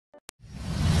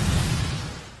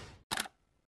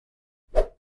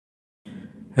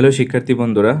Hello শিক্ষার্থী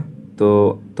বন্ধুরা, তো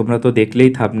তোমরা তো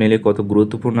দেখলেই থাম্বনেইলে কত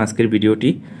গুরুত্বপূর্ণ আজকের ভিডিওটি।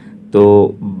 তো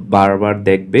বারবার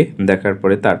দেখবে, দেখার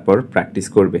পরে তারপর প্র্যাকটিস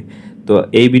করবে। তো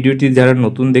এই ভিডিওটি যারা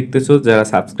নতুন দেখতেছো, যারা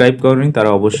সাবস্ক্রাইব করনি তারা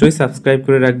অবশ্যই সাবস্ক্রাইব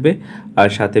করে রাখবে আর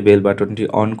সাথে বেল বাটনটি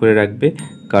অন করে রাখবে,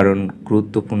 কারণ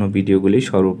গুরুত্বপূর্ণ ভিডিওগুলি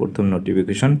সর্বপ্রথম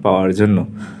নোটিফিকেশন পাওয়ার জন্য।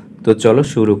 তো চলো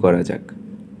শুরু করা যাক।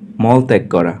 মলত্যাগ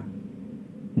করা,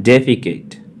 ডেফিকেট,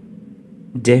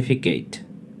 ডেফিকেট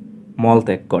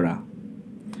মলত্যাগ করা।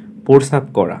 প্রস্রাব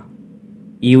করা,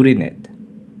 ইউরিনেট,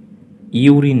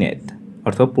 ইউরিনেট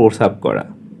অর্থ প্রস্রাব করা।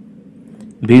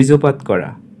 বীর্যপাত করা,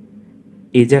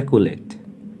 এজাকুলেট,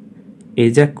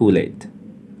 এজাকুলেট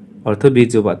অর্থ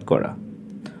বীর্যপাত করা।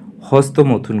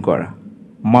 হস্তমৈথুন করা,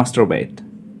 মাস্টারবেট,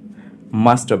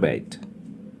 মাস্টারবেট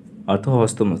অর্থ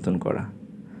হস্তমৈথুন করা।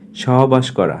 সহবাস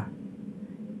করা,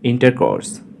 ইন্টারকোর্স,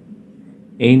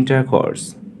 ইন্টারকোর্স।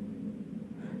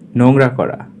 নোংরা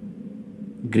করা,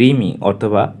 গ্রিমি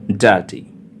অথবা ডার্টি,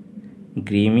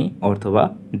 গ্রিমি অথবা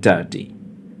ডার্টি,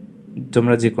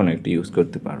 তোমরা যে কোনো একটি ইউজ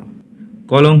করতে পারো।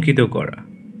 কলঙ্কিত করা,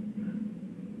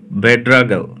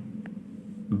 বেড্রাগল,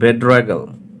 বেড্রাগল।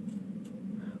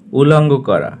 উলঙ্গ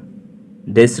করা,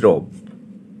 ডিসরব,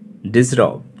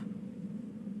 ডিসরব।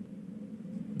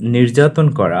 নির্যাতন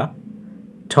করা,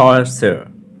 টর্চার,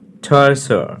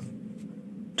 টর্চার,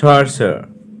 টর্চার।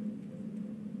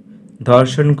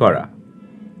 ধর্ষণ করা,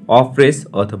 অপ্রেস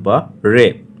অথবা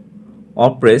রেপ,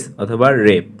 অপ্রেস অথবা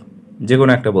রেপ, যে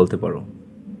কোনো একটা বলতে পারো।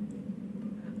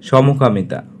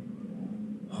 সমকামিতা,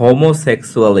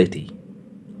 হোমোসেক্সুয়ালিটি,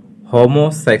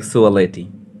 হোমোসেক্সুয়ালিটি,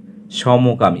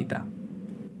 সমকামিতা।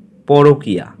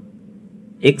 পরকীয়া,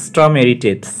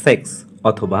 এক্সট্রামেরিটেড সেক্স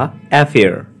অথবা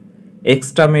অ্যাফেয়ার,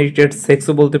 এক্সট্রামেরিটেড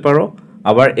সেক্সও বলতে পারো,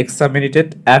 আবার এক্সট্রামেরিটেড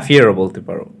অ্যাফেয়ারও বলতে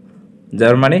পারো,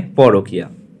 যার মানে পরকীয়া।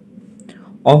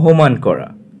 অপমান করা,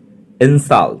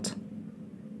 ইনসাল্ট,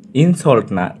 ইনসল্ট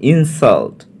না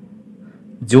ইনসাল্ট।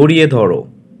 জড়িয়ে ধরো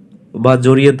বা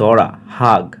জড়িয়ে ধরা,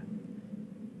 হাগ।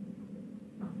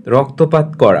 রক্তপাত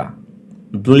করা,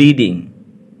 ব্লিডিং,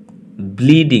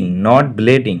 ব্লিডিং নট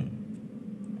ব্লিডিং।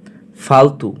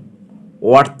 ফালতু,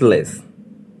 ওয়ার্থলেস,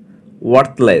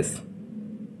 ওয়ার্থলেস।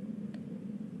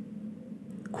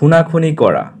 খুনাখুনি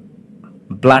করা,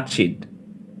 ব্লাডশিট,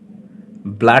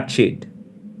 ব্লাডশিট।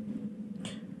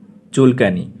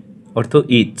 চুলকানি অর্থ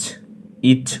ইচ,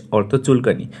 ইচ অর্থ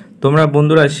চুলকানি। তোমরা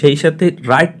বন্ধুরা সেই সাথে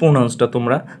রাইট প্রোনাউন্সটা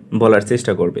তোমরা বলার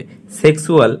চেষ্টা করবে।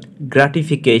 সেক্সুয়াল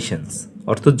গ্রাটিফিকেশনস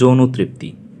অর্থ যৌন তৃপ্তি,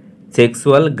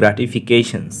 সেক্সুয়াল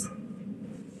গ্রাটিফিকেশনস।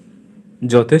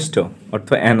 যথেষ্ট অর্থ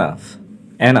এনাফ,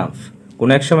 এনাফ।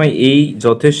 কোনো এক সময় এই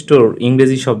যথেষ্টর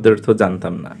ইংরেজি শব্দের অর্থ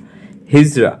জানতাম না।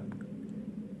 হিজরা,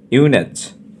 ইউনাচ,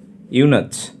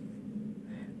 ইউনাচ।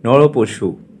 নরপশু,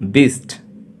 বিস্ট,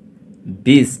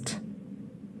 বিস্ট।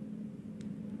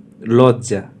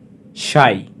 লজ্জা,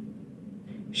 শাই,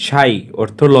 শাই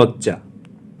অর্থ লজ্জা।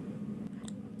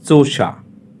 চোষা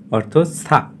অর্থ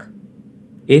শাক,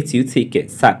 HUCK,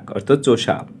 শাক অর্থ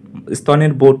চোষা।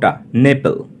 স্তনের বোটা,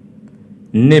 নেপল,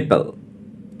 নেপল।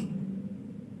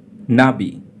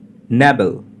 নাবি,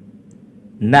 ন্যাবেল,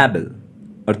 ন্যাবেল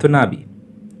অর্থ নাবি।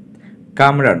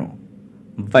 কামড়ানো,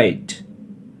 বাইট,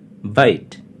 বাইট।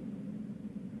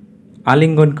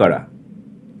 আলিঙ্গন করা,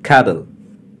 ক্যাডল,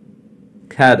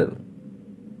 ক্যাডল।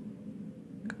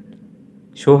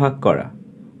 সোহাগ করা,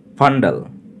 ফান্ডাল।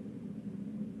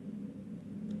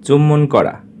 চুম্বন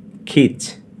করা, খিচ,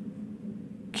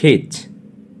 খিচ।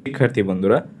 শিক্ষার্থী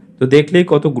বন্ধুরা, তো দেখলেই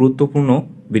কত গুরুত্বপূর্ণ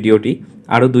ভিডিওটি।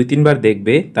 আরও 2-3 বার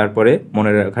দেখবে, তারপরে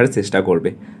মনে রাখার চেষ্টা করবে।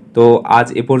 তো আজ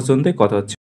এ পর্যন্তই, কথা হচ্ছে।